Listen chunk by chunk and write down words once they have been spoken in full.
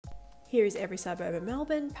Here is every suburb of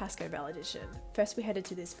Melbourne, Pascoe Vale edition. First we headed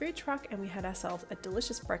to this food truck and we had ourselves a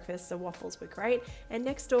delicious breakfast. The waffles were great, and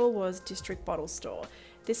next door was District Bottle Store.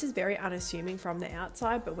 This is very unassuming from the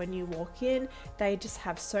outside, but when you walk in, they just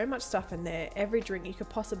have so much stuff in there, every drink you could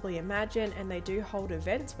possibly imagine, and they do hold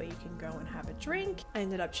events where you can go and have a drink. I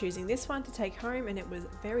ended up choosing this one to take home, and it was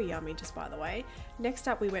very yummy, just by the way. Next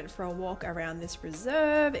up we went for a walk around this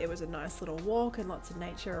reserve. It was a nice little walk and lots of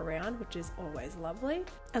nature around, which is always lovely.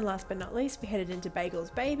 And last but not least, we headed into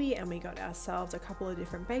Bagels Baby and we got ourselves a couple of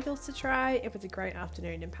different bagels to try. It was a great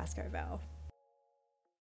afternoon in Pascoe Vale.